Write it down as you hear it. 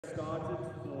started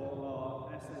for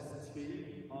our SST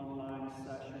online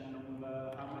session number,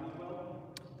 how many, Will?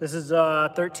 This is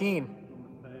 13.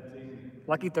 Number 13.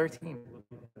 Lucky 13.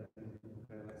 Okay,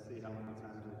 let's see how many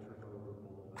times I trip over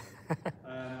the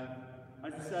ball.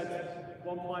 As I said,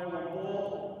 one player, one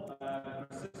ball.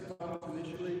 6 cones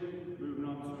initially, moving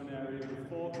on to an area with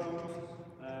 4 cones,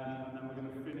 and then we're going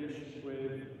to finish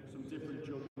with some different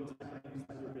juggling techniques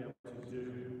that you'll be able to do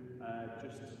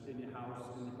just in your house,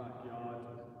 in your backyard,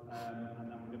 and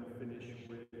then we're going to finish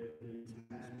with the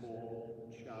tennis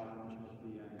ball challenge at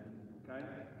the end. Okay,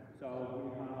 so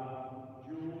we have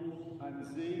Jules and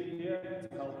Z here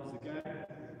to help us again,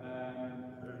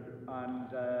 and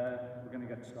we're going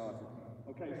to get started.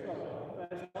 Okay, so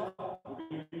first off, we're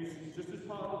going to use, just as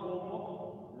part of the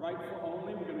warm-up, right foot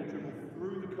only, we're going to dribble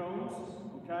through the cones,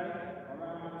 okay,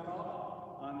 around the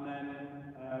top, and then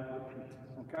repeat,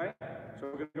 okay? So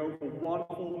we're going to go for 1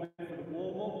 full minute for the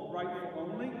warm-up, right foot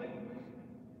only.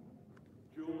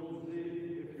 Jules,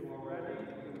 if you are ready,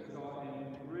 we're going to start in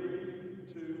 3,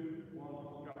 2, 1,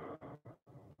 go.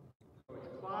 So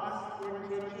it's fast, quick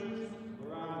touches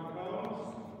around the cones.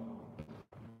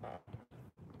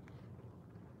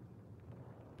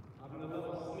 Having a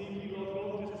little sneaky look up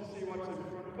just to see what's in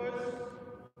front of us.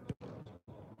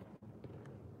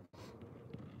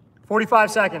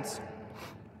 45 seconds.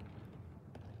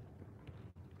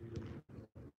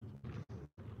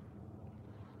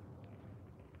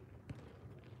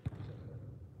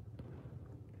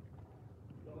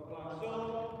 So,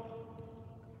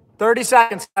 30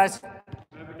 seconds, guys.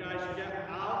 remember, guys, you get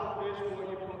out of this what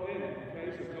you put in, okay?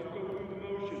 So don't go through the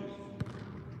motions.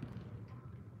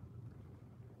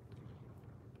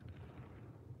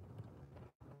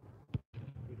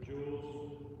 Good,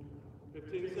 Jules.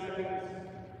 15 seconds.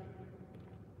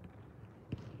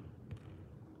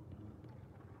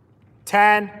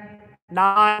 10,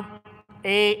 9,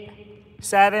 8,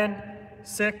 7,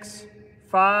 6,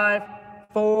 5,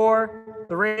 4,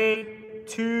 3,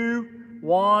 2,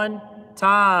 1,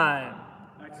 time.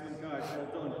 Excellent, guys.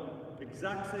 Well done.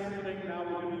 Exact same thing. Now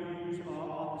we're going to use our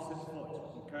opposite foot,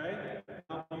 okay?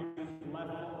 Now we're using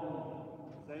left foot.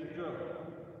 Same drill.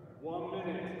 1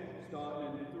 minute.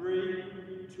 Starting in 3,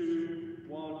 2,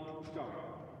 1, go.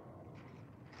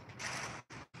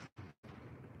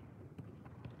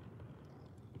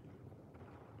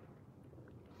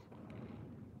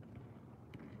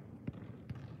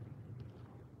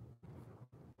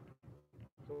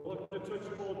 So we'll look to touch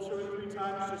the ball 2 or 3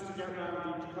 times just to get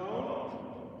around each cone.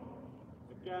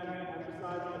 Again,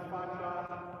 emphasizing the fact that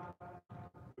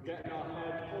we're getting our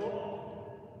head up,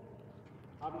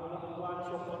 having a little glance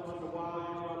up once in a while,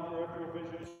 using our peripheral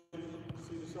vision to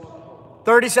see the soccer.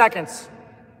 30 seconds.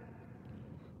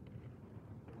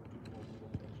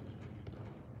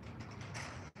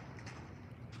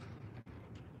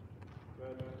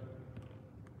 Good.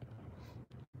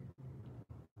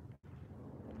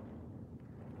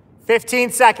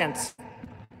 15 seconds.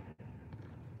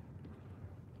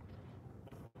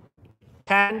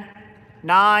 10,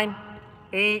 9,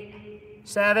 8,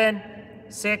 7,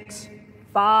 6,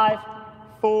 5,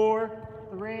 4,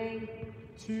 3,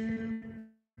 2,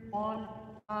 1,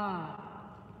 time.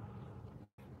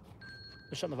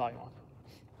 Just shut the volume off.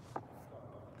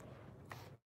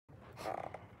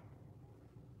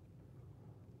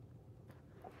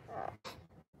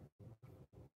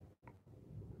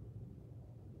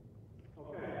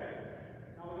 Okay,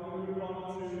 now we're going to move on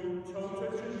to toe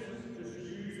touches, just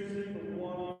using the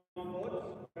one foot,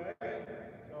 okay?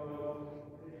 So,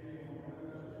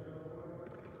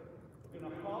 we're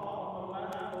going to hop on the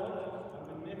left foot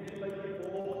and manipulate the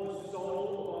ball with the sole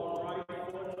of our right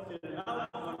foot in and out.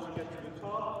 Once you get to the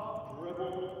top,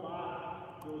 dribble back.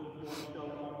 Those if you want to go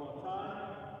one more time.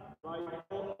 Right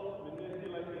foot,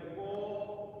 manipulate the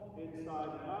ball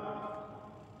inside and out,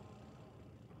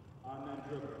 and then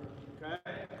dribble. Okay?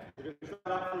 We're going to try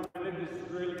that for a minute. This is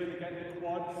really going to get your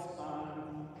quads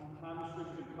and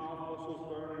hamstrings and calf muscles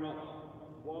burning up.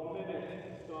 1 minute,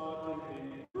 starting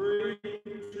in 3,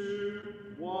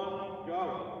 2, 1, go.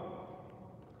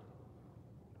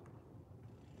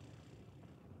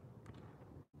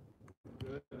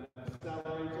 Good, and then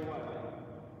accelerate away.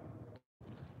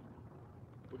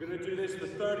 We're going to do this for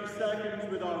 30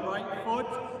 seconds with our right foot,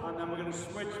 and then we're going to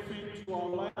switch feet to our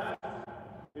left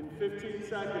in 15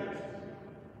 seconds.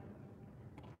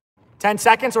 10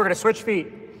 seconds, we're going to switch feet.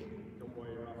 Don't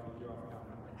worry, you're off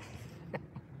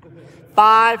camera.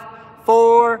 5,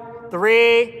 4,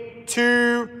 3,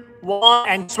 2, 1,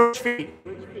 and switch feet.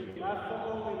 Switch feet, left foot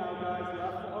only now, guys,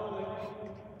 left foot only.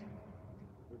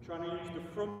 We're trying to use the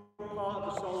front part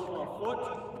of the sole of our foot.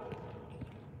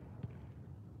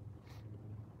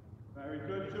 Very Very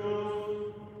good,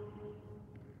 Jules.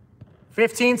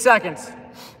 15 seconds.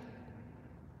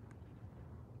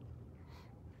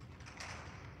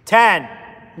 10,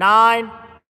 9,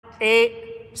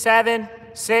 8, 7,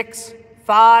 6,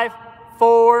 5,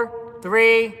 4,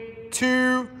 3,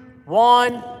 2,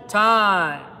 1,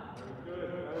 time. Very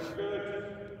good, very good.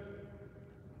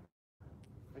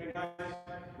 Hey guys,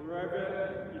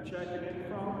 wherever you're checking in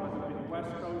from, whether it be the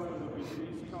West Coast, whether it be the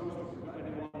East Coast, if you've got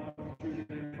anyone tuning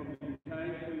in from the UK,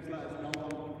 please let us know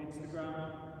on Instagram,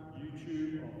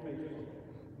 YouTube, or Facebook.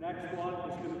 Next one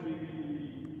is going to be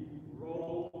the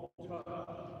roll touch.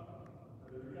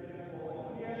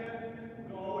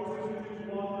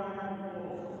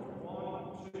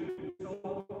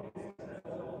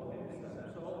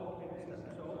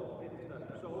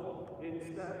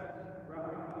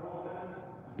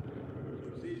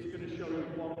 He's going to show you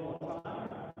one more time.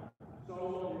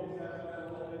 Solo,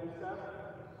 instep.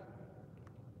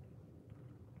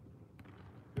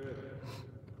 Good.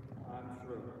 And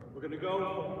through. We're going to go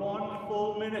for 1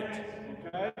 full minute,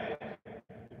 okay?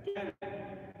 Again,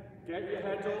 get your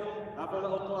head up, have a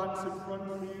little glance in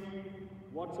front of you.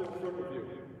 What's in front of you?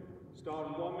 Start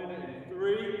in 1 minute in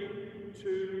 3,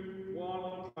 2,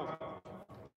 1, go.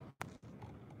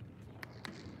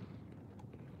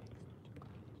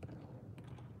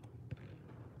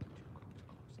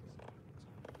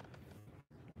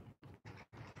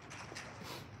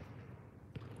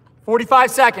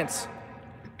 "45 seconds.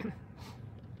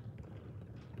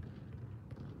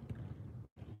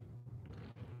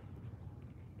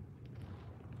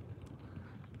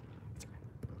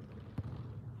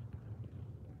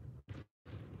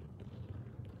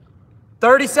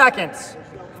 "30 seconds.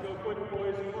 Let's go quick,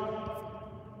 boys. Come on.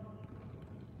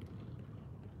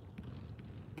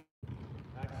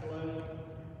 Excellent.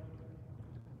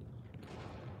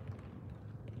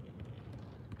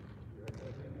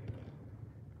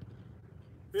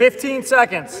 "15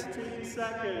 seconds. 15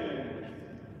 seconds.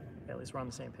 At least we're on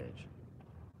the same page.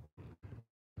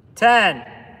 10,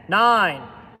 9,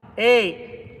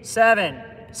 8, 7,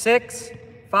 6,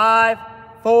 5,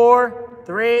 4,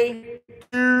 3,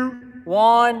 2,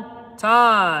 1,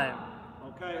 time.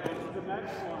 Okay, on to the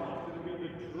next one. It's going to be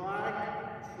the drag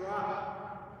trap.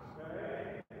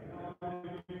 Okay? Now I'm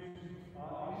going to use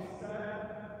our instep.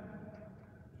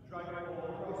 Drag the ball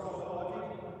across our body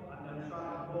and then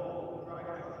trap the ball. Drag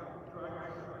trap, drag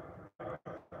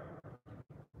trap.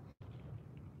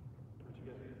 Did you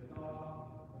get this?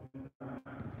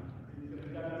 He's going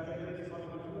to demonstrate this on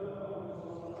the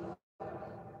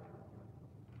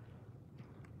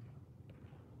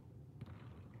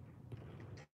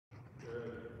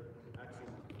Good.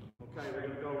 Excellent. Okay, we're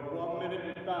going to go 1 minute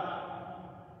with that.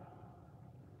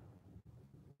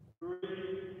 3,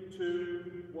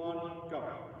 2, 1, go.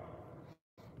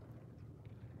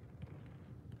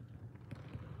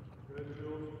 Good,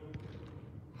 Jules.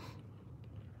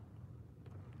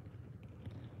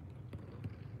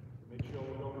 Make sure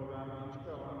we're going around each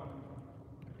cone.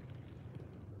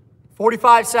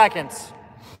 45 seconds.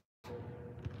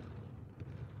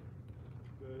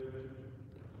 Good.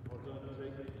 Well done,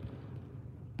 Jake.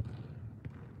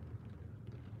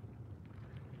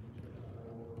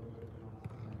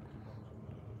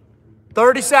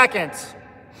 30 seconds.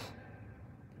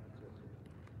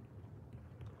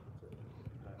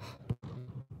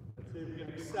 Let's see if we can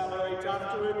accelerate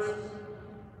afterwards.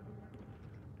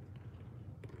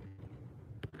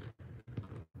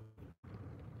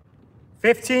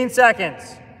 "15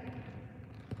 seconds.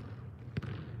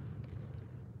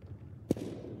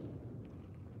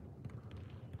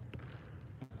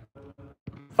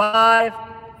 5,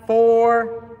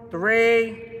 4,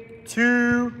 3,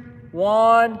 2,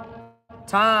 1,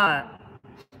 time.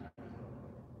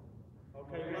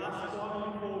 Okay, last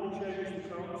one before we change the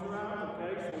cones around,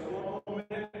 okay? So 1 more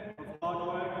minute of hard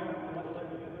work and then we'll let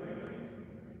you do.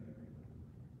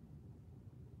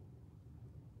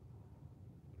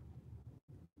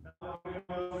 Now we're going to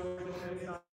go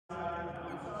inside and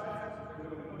outside. We're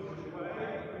going to push away,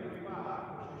 bring back,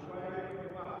 push away,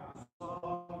 bring back.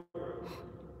 Slow work.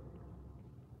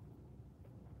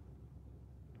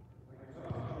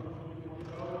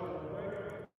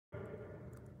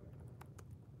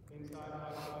 Inside,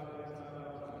 outside, inside,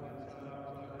 outside, inside,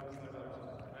 outside, inside,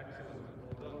 outside. Excellent.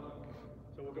 Well done.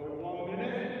 So we'll go 1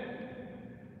 minute.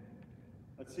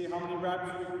 Let's see how many reps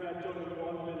we can get done in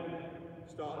 1 minute.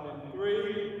 Starting in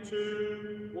 3,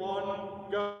 2,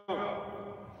 1, go.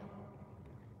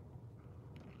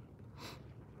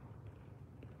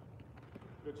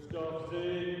 Good stuff,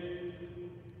 Z.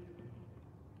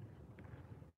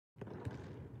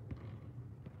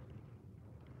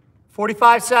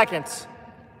 45 seconds.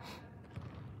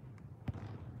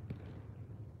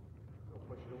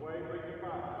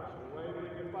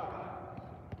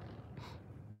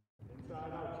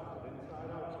 Inside, outside, inside,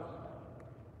 outside.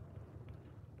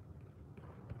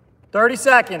 30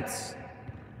 seconds.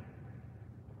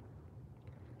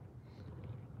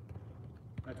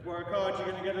 Let's work hard.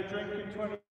 You're going to get a drink in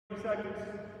 20 seconds.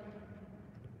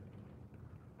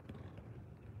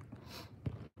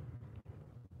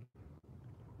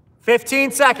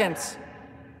 $15 seconds.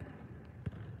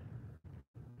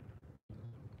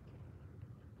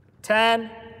 10,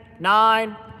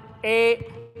 9,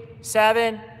 8,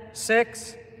 7,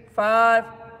 6, 5,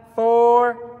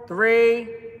 4, 3,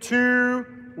 2,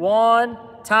 1,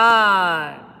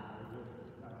 time.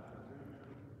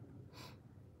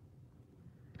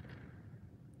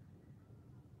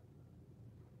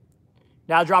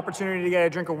 Now's your opportunity to get a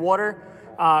drink of water.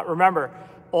 Remember,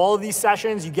 all of these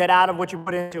sessions, you get out of what you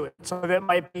put into it. Some of it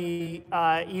might be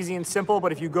easy and simple,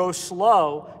 but if you go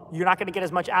slow, you're not going to get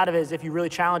as much out of it as if you really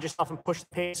challenge yourself and push the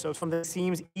pace. So if something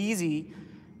seems easy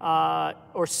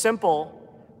or simple,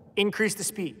 increase the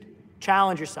speed.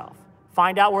 Challenge yourself.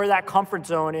 Find out where that comfort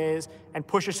zone is and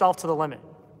push yourself to the limit.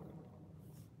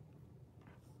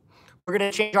 We're going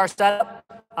to change our setup.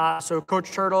 So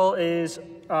Coach Turtle is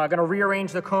going to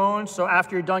rearrange the cones. So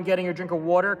after you're done getting your drink of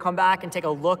water, come back and take a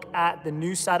look at the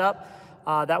new setup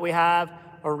that we have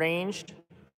arranged.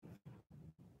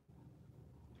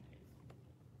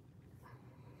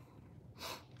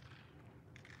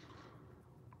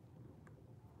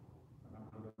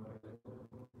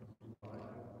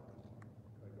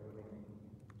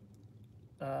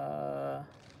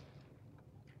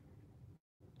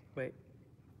 Wait.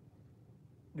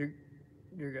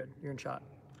 You're good. You're in shot.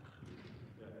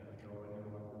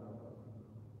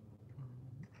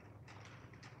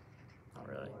 Not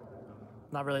really.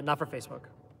 Not really. Not for Facebook.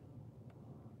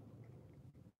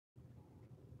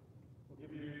 We'll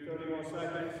give you 30 more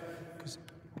seconds.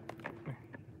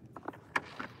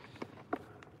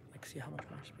 Like, see how much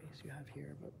more space you have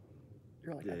here, but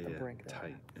you're like at the brink there.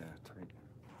 Tight. Yeah, tight.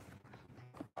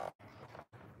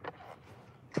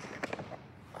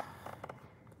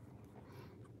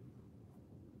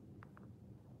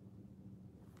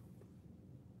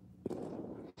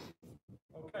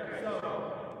 Okay, so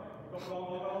we've got one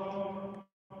cone,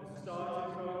 a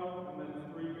starting cone, and then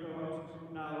 3 cones.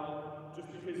 Now, just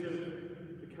because of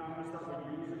the cameras that we're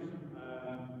using,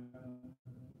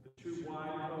 the 2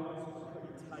 wide cones are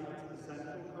pretty tight to the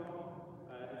central cone.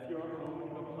 If you're at home,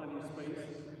 you've got plenty of space,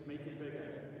 make it bigger,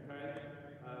 okay?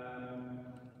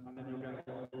 And then you'll get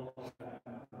a lot better.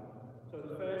 So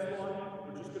the first one,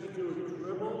 we're just going to do a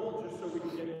dribble, just so we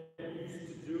can get used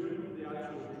to doing the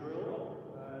actual drill.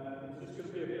 It's just going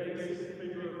to be a basic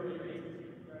figure of 8.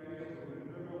 Okay, so we're going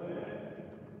to dribble in,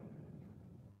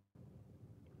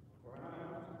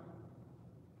 around,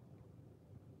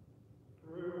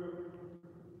 through,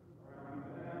 around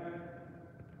there,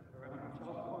 around the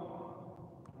top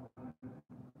one.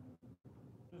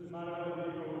 Doesn't matter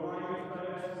whether you go right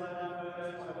first, left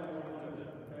first, whatever you want to do.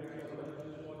 Okay, so let's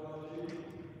just watch these.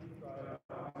 Try it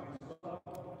out. Stop,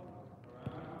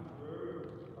 around, through,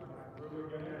 back through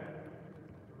again,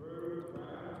 through,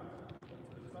 round, to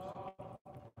the top,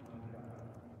 and then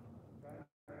back.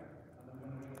 Okay? And then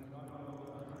when it's not all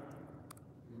around,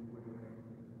 you win.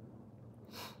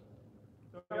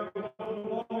 So we have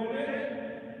 1 minute.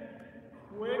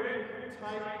 Quick,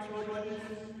 tight touches.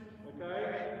 Okay?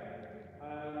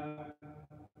 And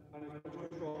as much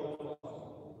control as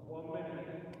possible. 1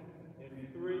 minute. In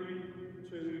 3,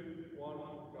 2, 1,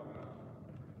 go.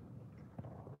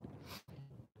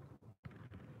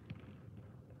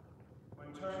 When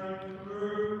turning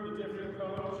through the different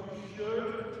cones, you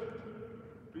should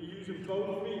be using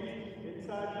both feet,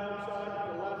 inside and outside,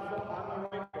 the left foot and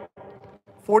the right foot.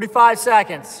 45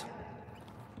 seconds.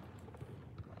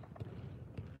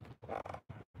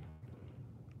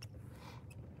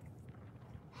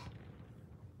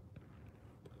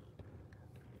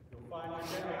 You'll find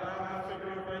you get around the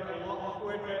figure of 8 a lot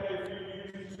quicker if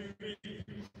you use 2 feet.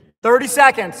 30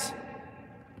 seconds.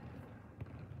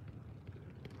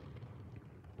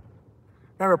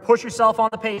 Remember, push yourself on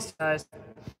the pace, guys.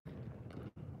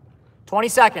 20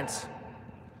 seconds.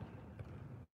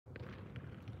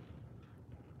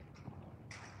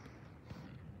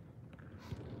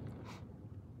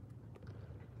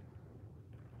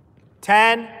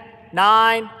 10,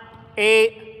 9,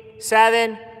 8,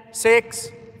 7,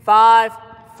 6, 5,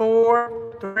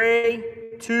 4, 3,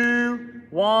 2,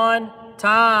 1,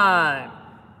 time.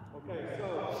 Okay, so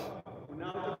we're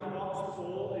now going to box the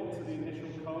ball into the initial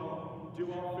cone, do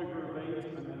our figure of 8,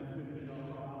 and then finish on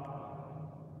top.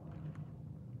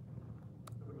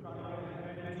 So we're trying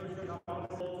to get an twist on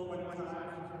the ball 20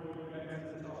 times before we get into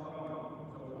the top cone.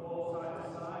 So ball side to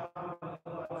side.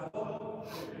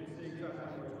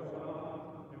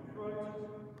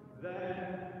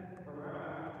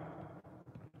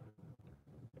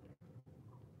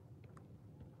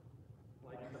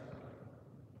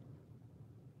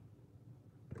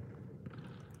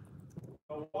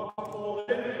 So walk the ball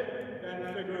in,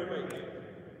 then figure of 8.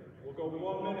 We'll go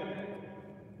 1 minute.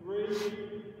 3,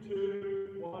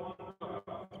 2, 1,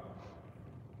 go.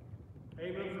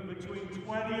 Aiming for between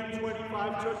 20 and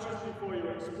 25 touches before you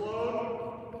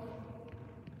explode.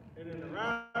 In and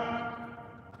around.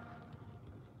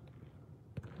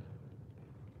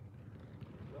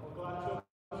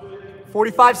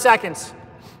 45 seconds.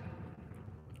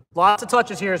 Lots of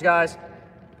touches here, guys.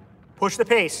 Push the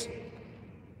pace.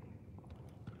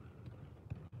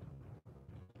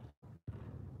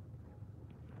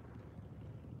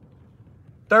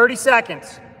 "30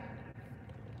 seconds.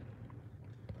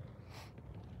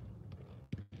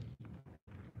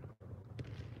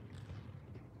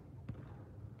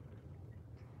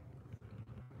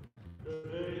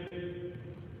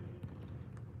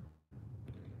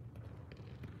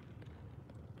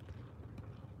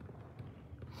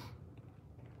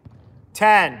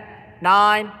 Ten,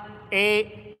 9,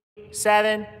 8,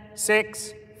 7,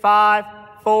 6, 5,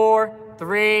 4,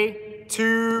 3,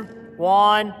 2,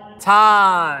 1,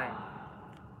 time.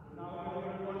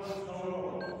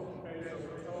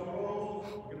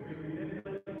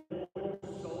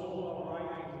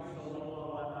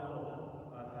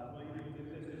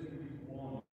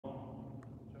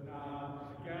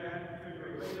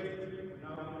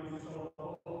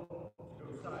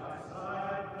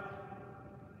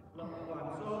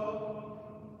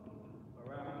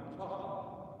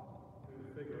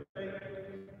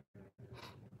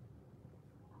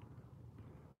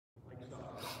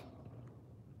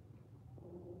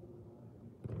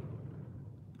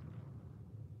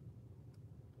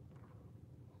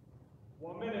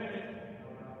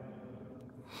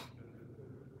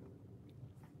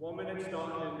 One minute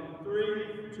starting in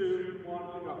 3, 2, 1,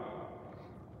 go.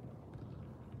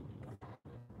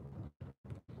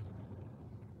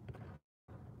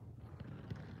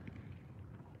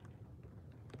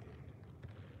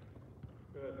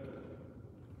 Good.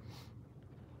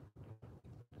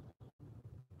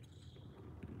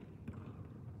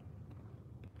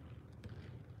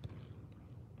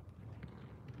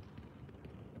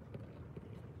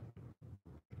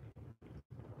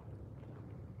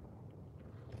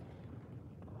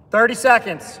 "30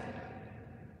 seconds.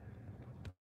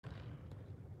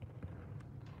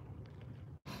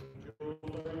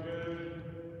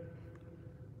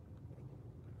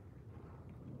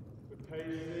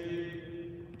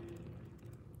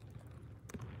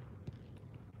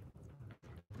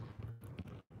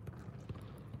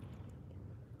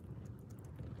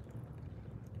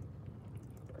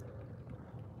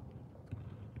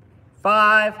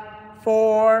 Five,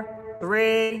 4,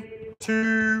 3,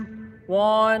 2,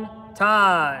 1,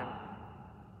 time.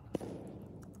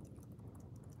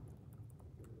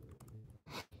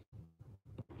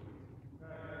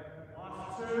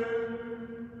 Last 2.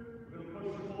 We'll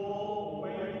push the ball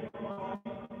away from the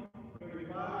body. Bring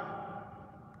it back.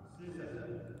 Scissor.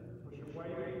 Push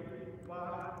away.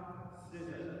 Back.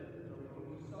 Scissor. So from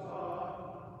the start.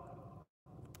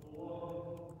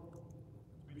 Forward.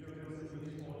 We do this at least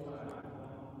 4 times. 1, 2,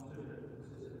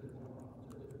 scissor. 1, 2, scissor. 1,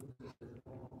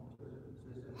 2,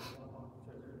 scissor. 1,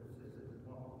 2, scissor.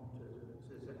 1, 2,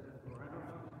 scissor.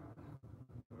 Around.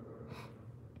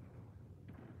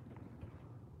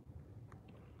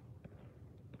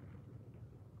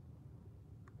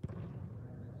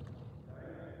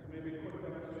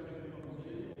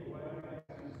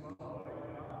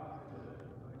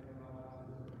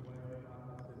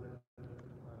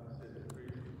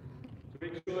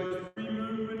 Make sure it's 3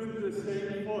 movements of the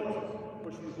same foot.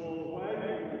 Push the ball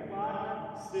away, back,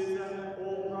 scissor,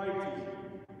 or righty.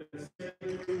 The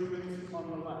same movements on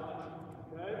the left.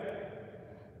 Okay?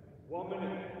 1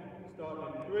 minute. Start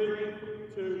in 3,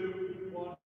 2,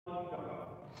 1, go.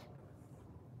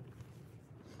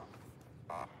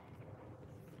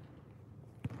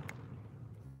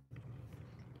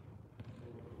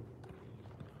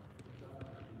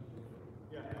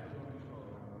 Yeah.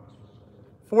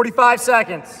 45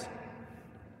 seconds.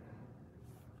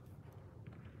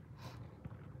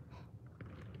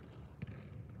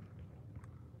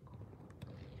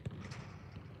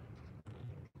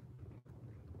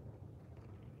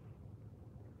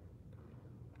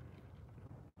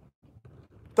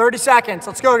 "30 seconds.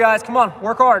 Let's go, guys. Come on.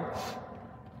 Work hard.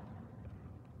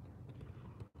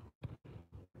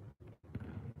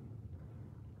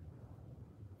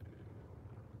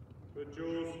 Good,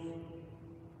 Jules.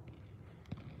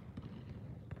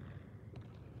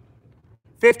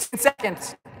 15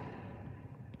 seconds.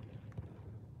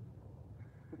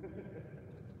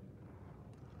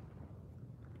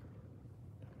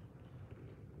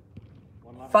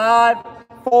 5,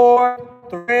 4,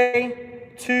 3,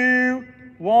 2,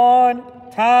 1.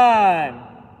 Time.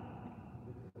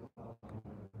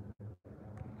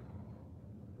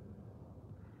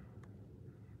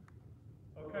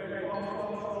 Okay, box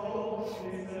control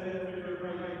is the figure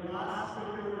eight. Last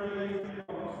figure eight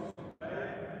cones. Okay,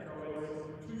 so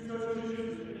it's two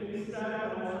touches,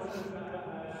 instep, and also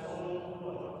solid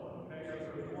foot. Okay,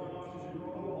 so it goes 1, 2,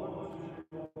 roll, 1,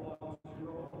 2, roll, 1, 2,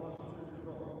 roll, 1,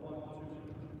 2, roll, 1,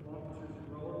 2, 1,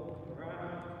 2, roll,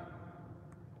 around.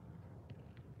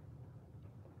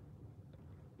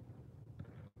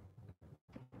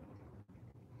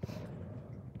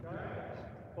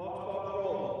 Box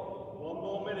roll. One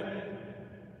more minute.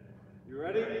 You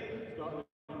ready? Start.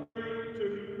 3,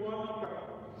 2, 1, go.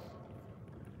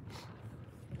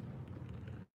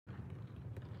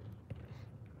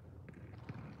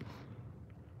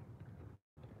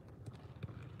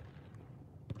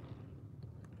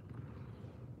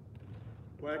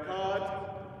 Work hard.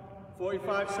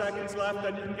 45 seconds left,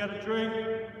 then you can get a drink.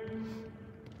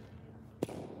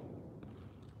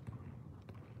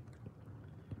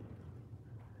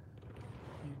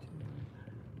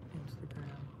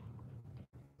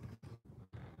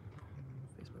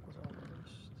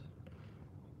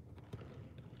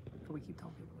 We keep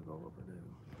telling people to go over to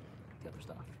the other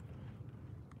stuff.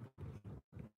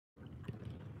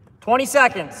 20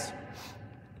 seconds.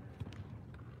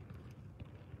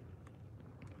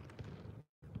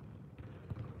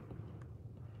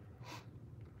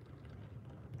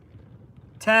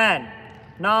 Ten,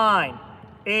 9,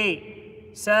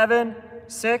 8, 7,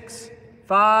 6,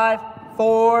 5,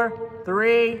 4,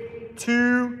 3,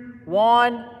 2,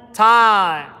 1,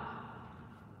 time.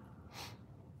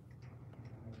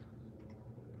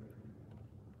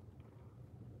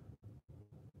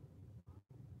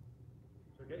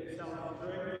 So get yourself a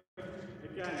drink.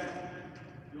 Again,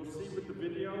 you'll see with the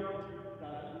video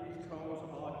that these cones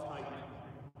are tight.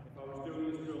 If I was doing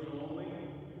this drill normally,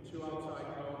 the two outside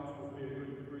cones would be a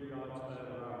good 3 yards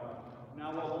further out. Now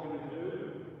what we're going to do,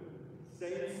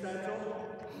 same setup,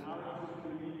 now it's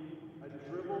going to be a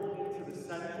dribble into the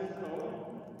central cone.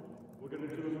 We're going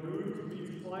to do a move to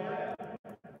each player,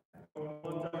 go in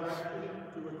one direction,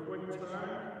 do a quick turn,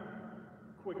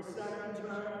 quick second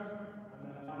turn, and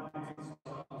then finally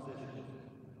start position.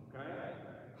 Okay?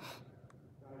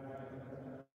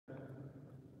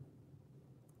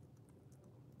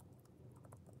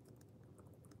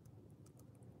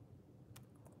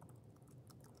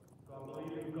 So I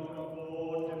believe we've got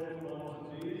 4 different ones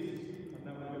of these, and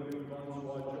then we're going to move on to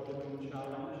our juggling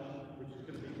challenge, which is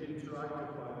going to be interactive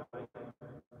by the way.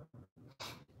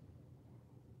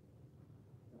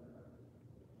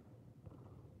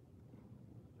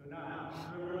 So now,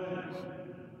 we're in.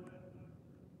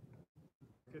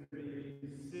 It's going to be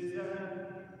scissor,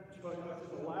 touch to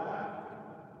the left,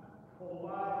 pull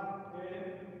back, in,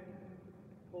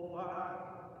 pull back,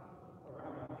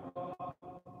 around the top,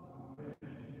 and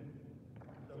finish.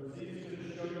 So it's easy to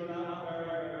show you now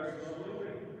very, very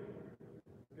slowly.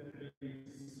 It's going to be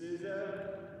scissor,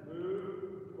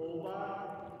 move, pull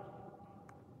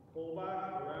back,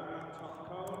 around that top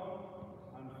cone,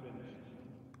 and finish.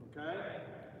 Okay?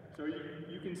 So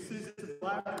you can scissor to the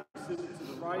left, scissor to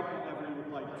the right, whatever you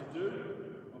would like to do.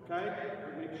 Okay?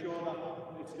 But make sure that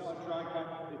it's got a drag back,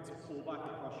 it's pull back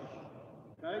across your body.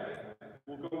 Okay?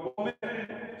 We'll go 1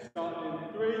 minute, start in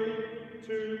 3,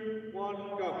 2, 1,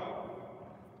 go.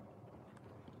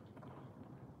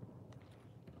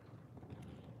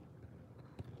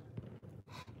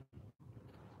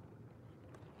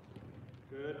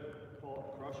 Good.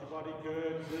 Pull across your body,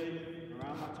 good. Z,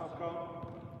 around that top cone.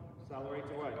 Accelerate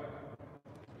away.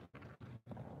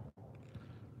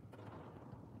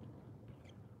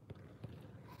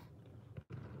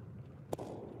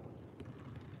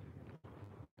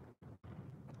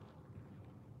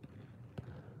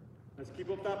 Let's keep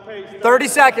up that pace. 30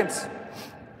 seconds.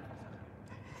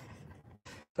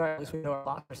 Sorry, at least we know our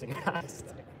lockers guys.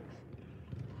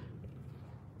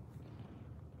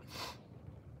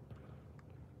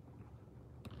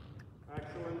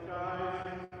 Excellent,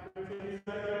 guys. 15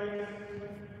 seconds.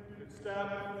 Good step.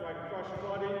 Drag across your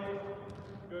body.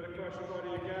 Good across your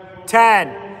body again.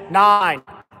 10, 9,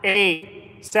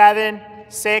 8, 7,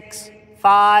 6,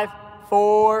 5,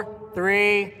 4,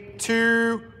 3,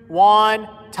 2, 1,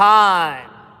 time.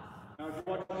 Now, if you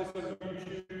watch this on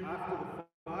YouTube after the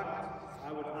fact,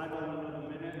 I would add on another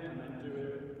minute and then do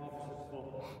it opposite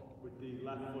foot with the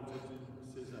left-footed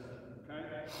scissor. Okay?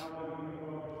 Now we're going to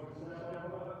go to the step.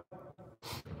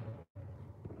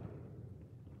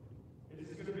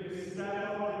 It's going to be a step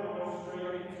up, going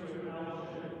straight into an L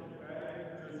shape. Okay?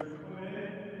 So you're coming in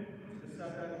to the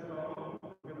second cone.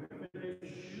 We're going to finish the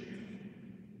shoot,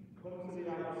 come to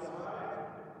the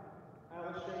outside, L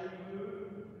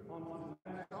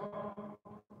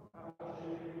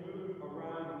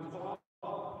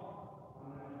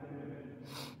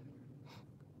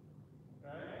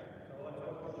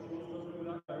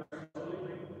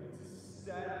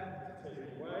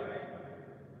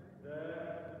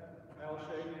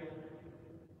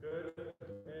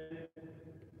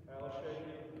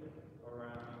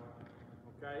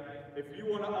Okay? If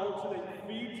you want to alternate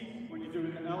feet when you're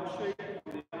doing the L shape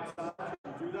on the outside,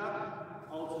 you can do that.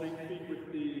 Alternate feet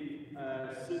with the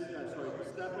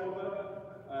step over,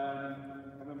 and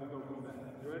then we'll go from there.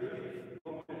 You ready?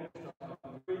 1 minute.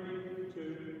 3,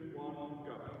 2, 1,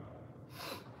 go.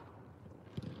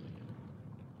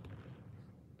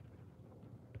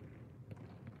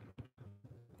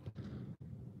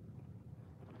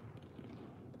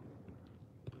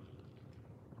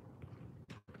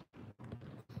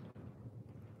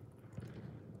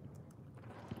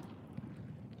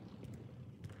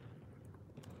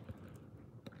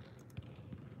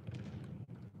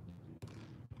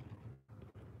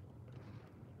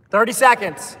 30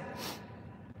 seconds.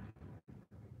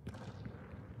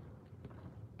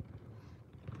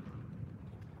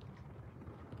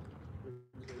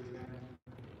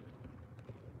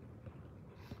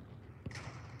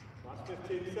 Last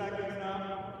 15 seconds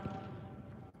now.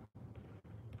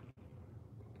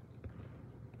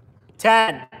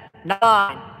 10,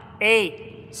 9,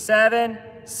 8, 7,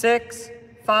 6,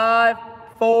 5,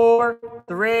 4,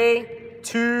 3,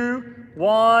 2,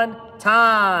 1,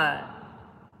 time.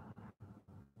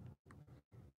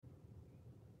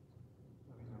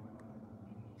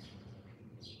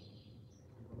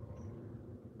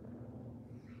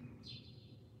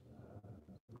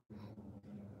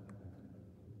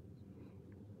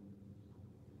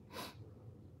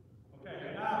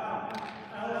 Okay, now,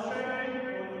 L shape,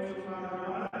 going to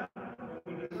marijuana.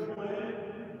 We're going to dribble in,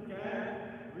 again,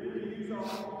 really use our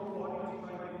whole body to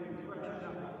try and get the pressure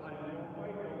down. Like one way,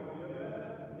 go the other,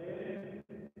 in,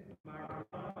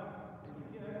 marijuana, in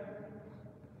here,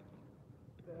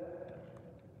 there,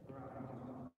 around.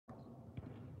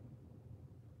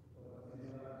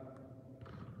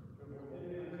 Dribble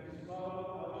in, nice and slow,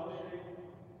 L shape.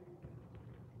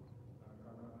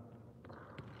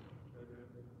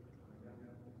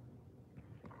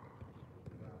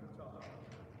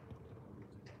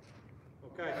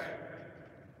 Okay.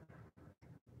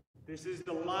 This is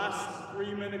the last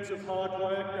 3 minutes of hard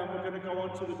work, and we're going to go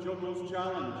on to the Juggles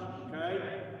Challenge. Okay?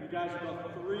 You guys have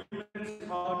got 3 minutes of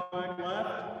hard work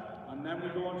left, and then we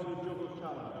go on to the Juggles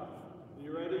Challenge. Are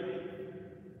you ready?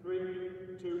 3,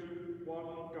 2, 1,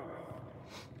 go.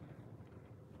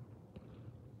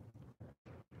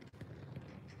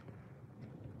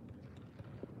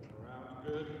 Around,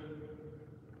 good.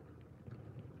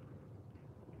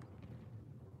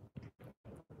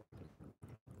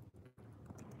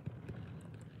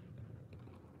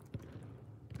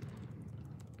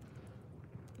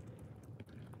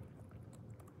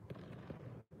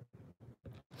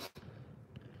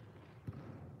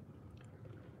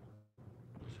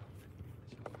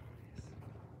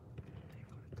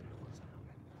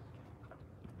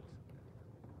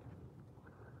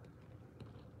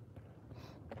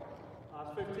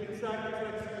 Last 15 seconds,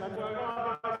 let's work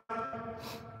on, guys.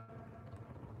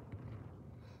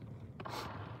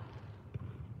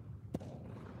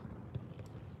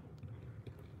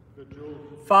 Good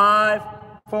job. 5,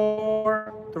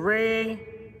 4, 3,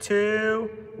 2,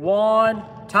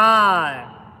 1, time.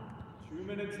 2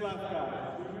 minutes left, guys.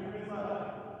 2 minutes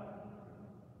left.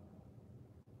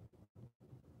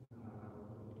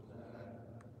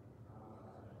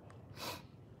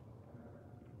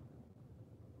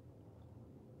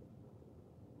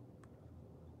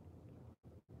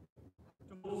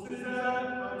 Double scissor,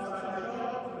 outside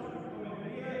shot, so you come in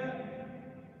here.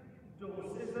 Double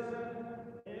scissor,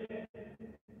 in,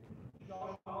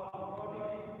 shot out of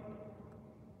body,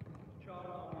 shot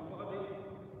out of body,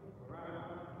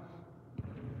 around.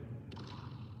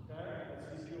 Okay,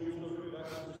 let's see Jules look at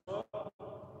that stop.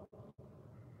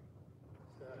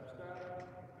 Step, step,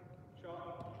 shot,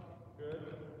 good.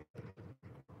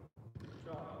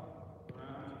 Shot,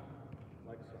 around,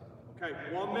 like so. Okay,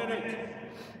 1 minute.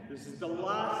 This is the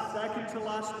last, second to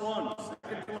last one.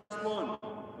 Second to last one.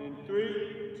 In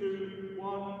 3, 2,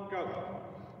 1, go.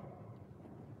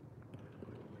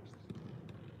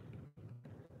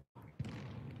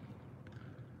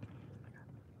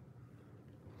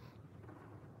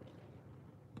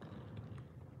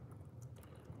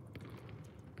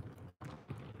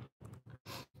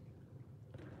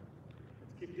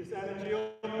 Let's keep this energy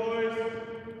up, boys.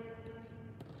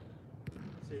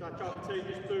 See that job take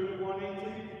us to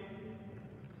 180.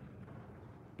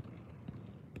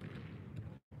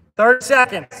 30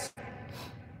 seconds.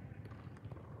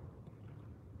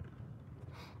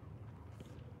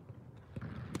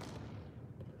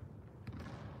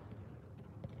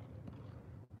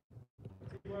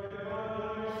 Keep working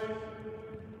hard, boys.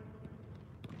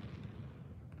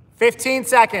 15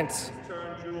 seconds.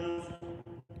 Turn, Jules.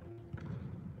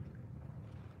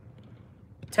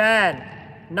 10,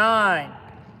 9,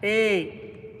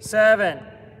 8, 7,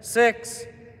 6,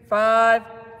 5,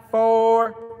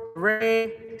 4,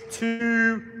 3,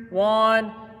 2,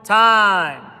 1,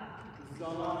 time. This is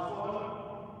our last one.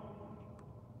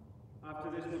 After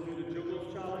this, we'll do the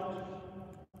juggles challenge.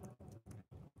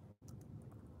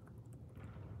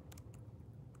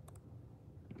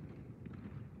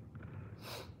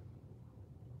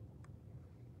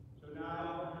 So now,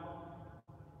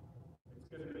 it's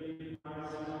going to be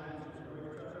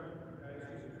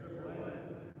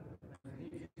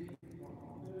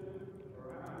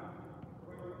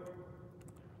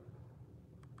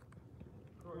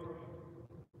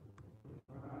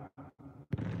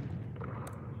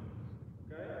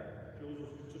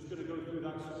just going to go through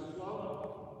that super slow.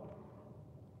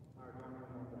 Going in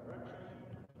one direction.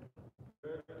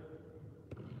 Good.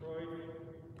 Croy,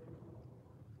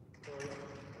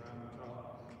 around the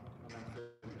top, and then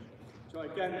finish. So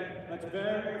again, let's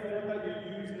vary the foot that you're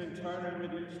using and turning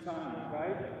with each time, okay?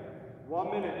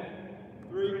 1 minute.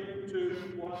 3,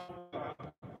 2, 1, go.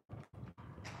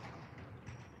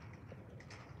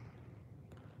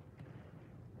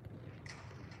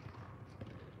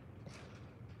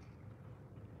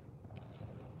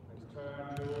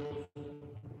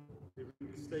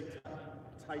 Stay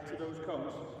tight to those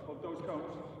cones. Hold those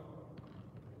cones.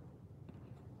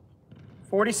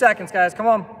 40 seconds, guys. Come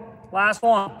on. Last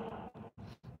one.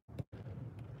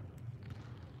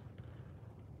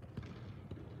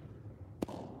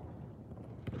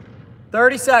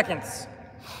 Thirty seconds.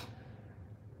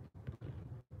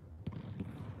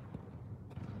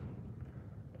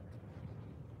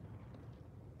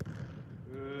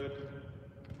 Good.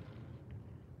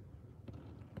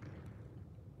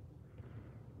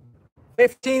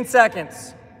 15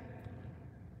 seconds.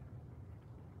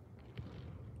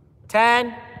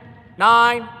 10,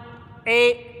 9,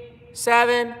 8,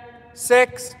 7,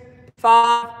 6,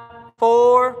 5,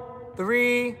 4,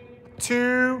 3,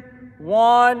 2,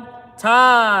 1,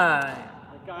 time.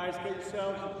 Guys, get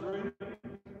yourselves a drink.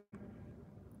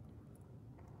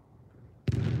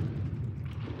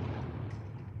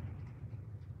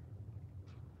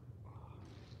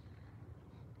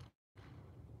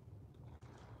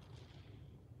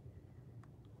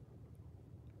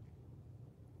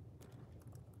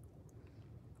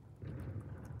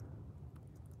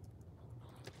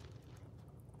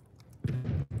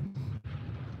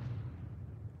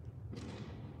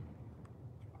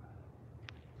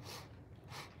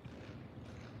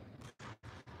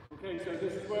 Okay, so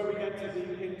this is where we get to the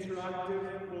interactive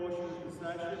portion of the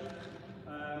session.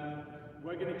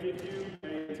 We're going to give you a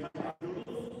time of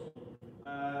doodles.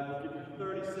 We'll give you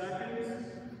 30 seconds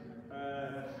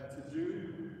to do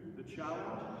the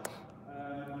challenge.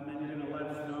 And then you're going to let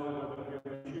us know whether you're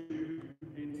on YouTube,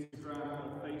 Instagram,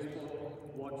 or Facebook,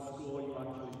 what score you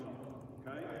actually got.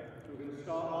 Okay? So we're going to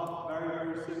start off very,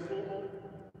 very simple.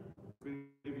 We're going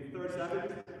to give you 30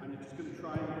 seconds, and you're just going to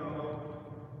try and go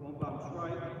one bounce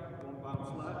right, one bounce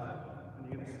left, and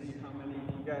you're going to see how many you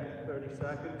can get in 30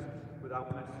 seconds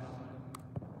without messing up.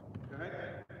 Okay?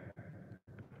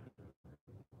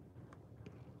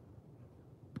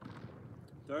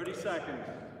 Thirty seconds.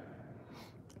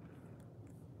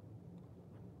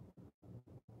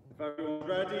 If everyone's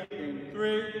ready, in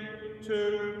 3,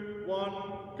 2, 1,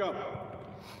 go.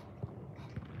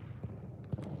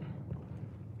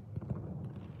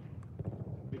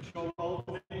 Make sure we're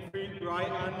alternating feet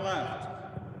right and left.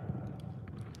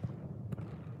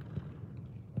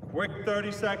 Quick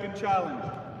 30-second challenge.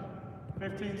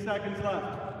 15 seconds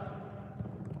left.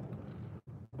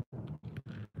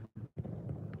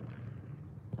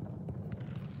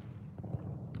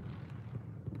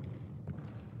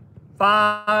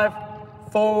 Five,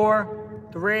 4,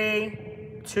 3,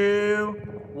 2,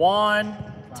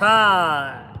 1,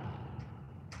 time.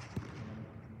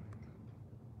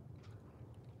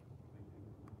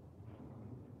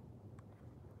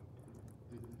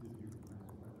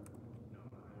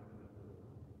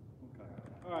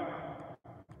 All right.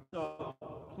 So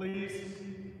please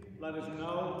let us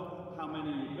know how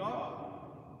many you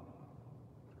got.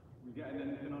 You getting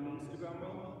anything on Instagram,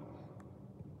 Will?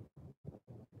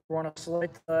 We're on a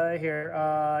select here.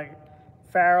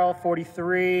 Farrell,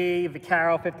 43.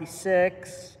 Vicaro,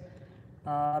 56.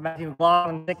 Matthew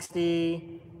McLaughlin,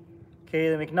 60.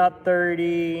 Kayla McNutt,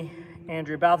 30.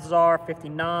 Andrew Balthazar,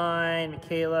 59.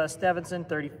 Michaela Stevenson,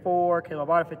 34. Kayla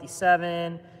Barta,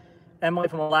 57. Emily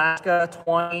from Alaska,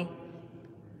 20.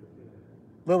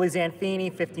 Lily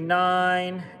Zanfini,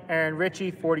 59. Aaron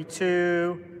Ritchie,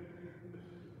 42.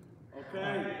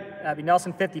 Okay. Abby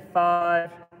Nelson,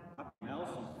 55.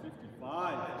 Nelson, 55.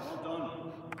 Well done.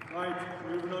 Right,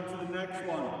 moving on to the next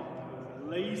one.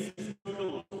 Lazy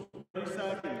Doodles, 30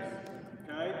 seconds.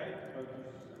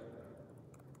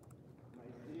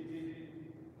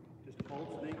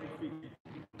 alternating feet.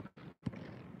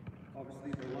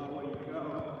 Obviously, the lower you go,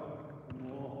 the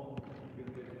more you're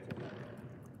going to get to that.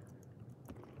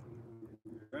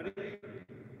 Ready?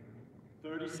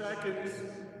 30 seconds.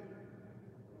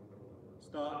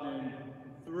 Starting in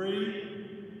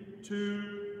 3,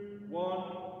 2, 1,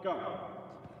 go.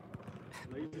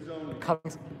 Ladies only.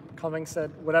 Cummings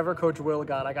said, whatever Coach Will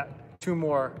got, I got 2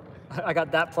 more. I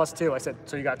got that plus 2. I said,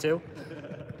 so you got 2?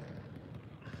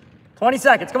 20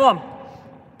 seconds, come on.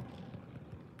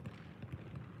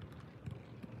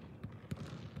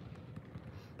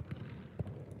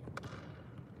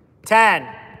 10,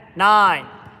 9,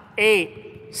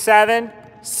 8, 7,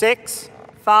 6,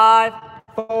 5,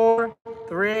 4,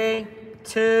 3,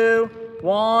 2,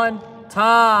 1,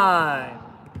 time.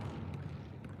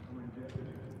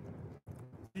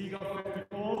 You got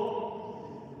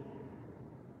 54,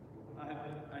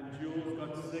 and Jules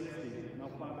got 60.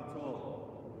 Not bad at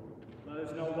all. Let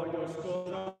us know what your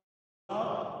scores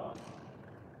are.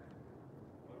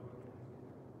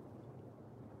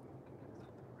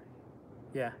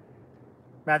 Yeah.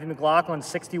 Matthew McLaughlin,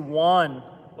 61.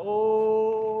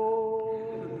 Oh.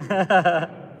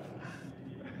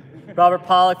 Robert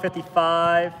Pollock,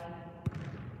 55.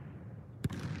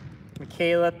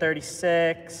 Michaela,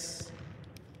 36.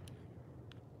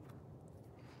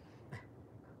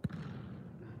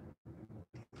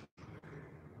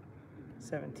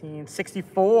 17,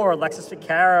 64, Alexis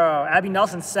Ficaro. Abby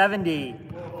Nelson, 70.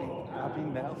 Abby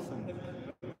Nelson.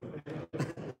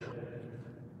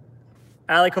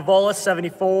 Ali Cavola,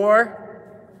 74.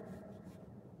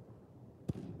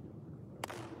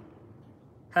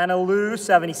 Hannah Lou,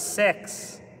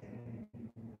 76.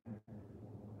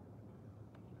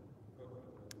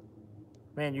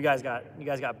 Man, you guys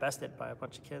got bested by a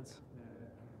bunch of kids.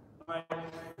 All right,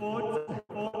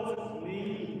 foot,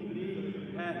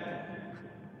 knee, head.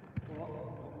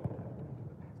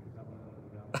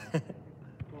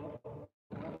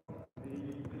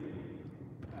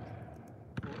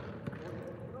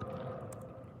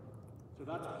 So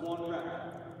that's 1 rep.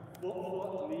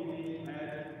 Foot, knee,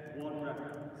 head, 1 rep.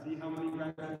 See how many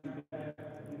reps you can get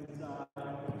inside.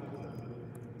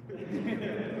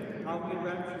 How many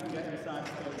reps you can get inside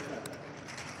 30 seconds.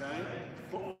 Okay?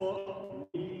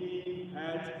 Foot, knee,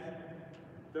 head,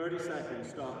 30 seconds.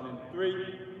 Starting in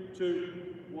 3,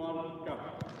 2, 1, go.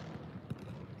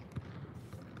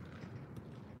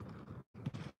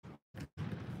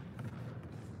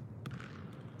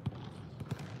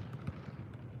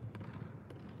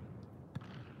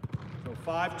 So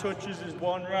 5 touches is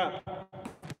 1 rep.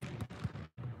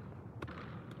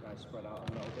 Guys, spread out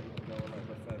a little bit, you can go a little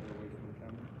bit further away from the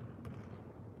camera.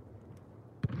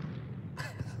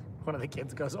 One of the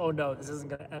kids goes, oh no, this isn't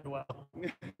going to end well.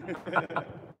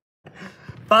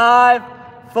 5,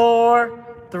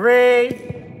 4,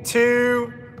 3,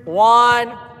 2,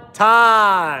 1,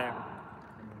 time.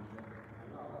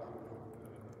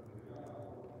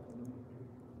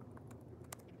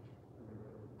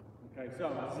 Okay, so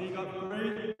Z got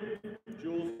 3,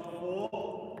 Jules got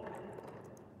 4.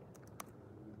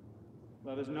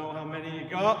 Let us know how many you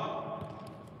got.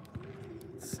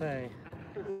 Let's see.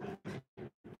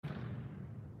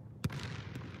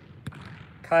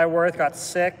 Kai Worth got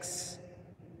 6.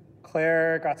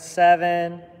 Claire got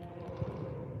 7.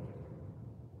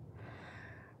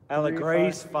 Ella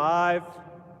Grace, 5.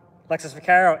 Alexis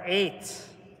Ficaro, 8.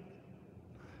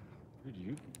 Dude,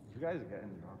 you guys are getting...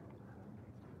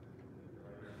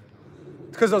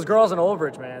 It's because those girls in Old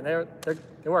Bridge, man, they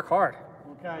work hard.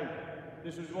 Okay,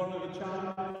 this is one of the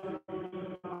challenges.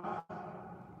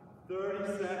 30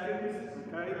 seconds,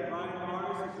 okay? Ryan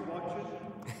Harris, if you're watching.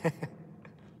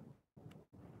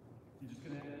 You're just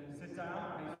going to sit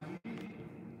down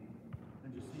and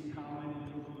just see how many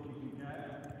juggles you can get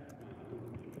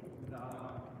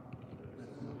without.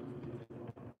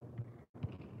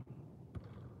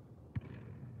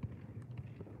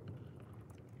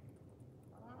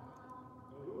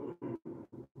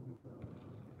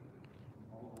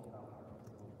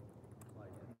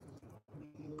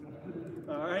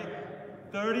 All right,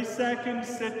 30 seconds,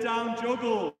 sit down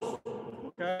juggles,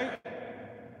 okay?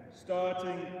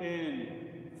 Starting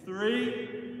in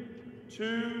 3,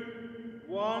 2,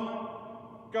 1,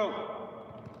 go.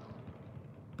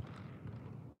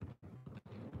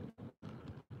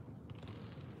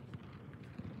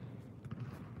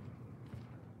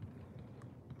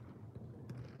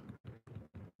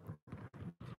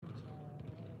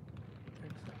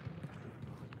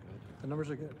 The numbers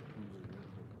are good.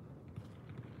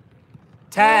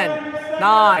 10,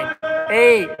 9,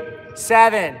 8,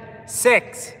 7,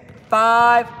 6,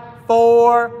 5,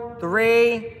 4,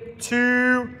 3,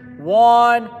 2,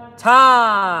 1,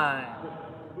 time.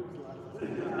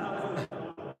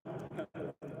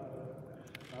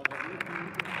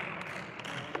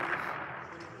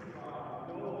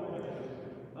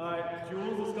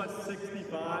 got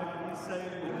 65. He's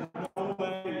saying no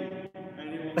way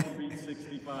anyone can beat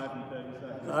 65 in 30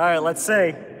 seconds. All right, let's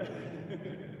see.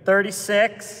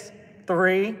 36,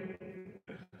 3.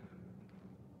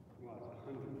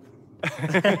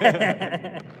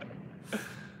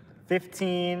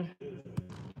 15,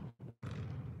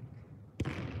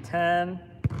 10,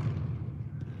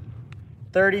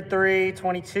 33,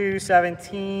 22,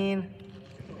 17,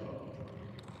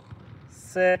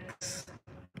 6,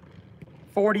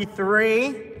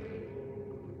 43.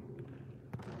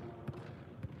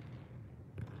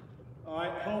 All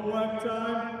right, homework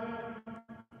time.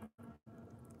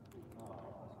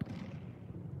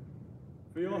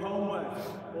 For your homework,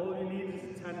 all you need is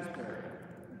a tennis ball,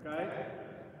 okay?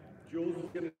 Jules is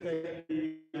going to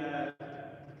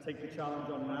take the challenge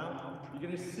on now. You're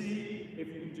going to see if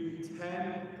you can do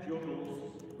 10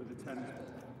 juggles with a tennis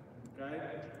ball, okay?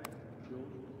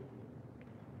 Jules.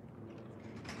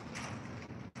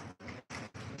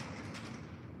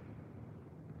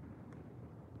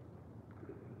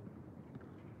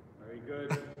 Very good.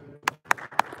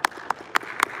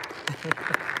 So,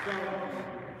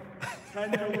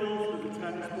 10 juggles with a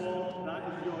tennis ball, that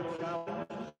is your challenge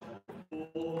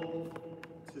for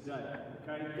today.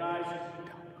 Okay, guys,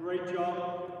 great job.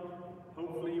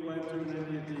 Hopefully you weren't doing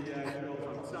any of the drills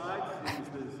outside.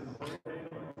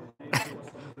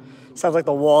 Sounds like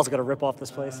the wall's gonna rip off this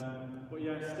place. But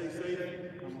yeah, stay safe,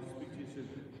 and we'll speak to you soon.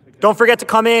 Don't forget to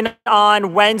come in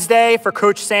on Wednesday for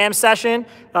Coach Sam's session.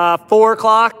 4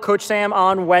 o'clock, Coach Sam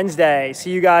on Wednesday.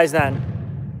 See you guys then.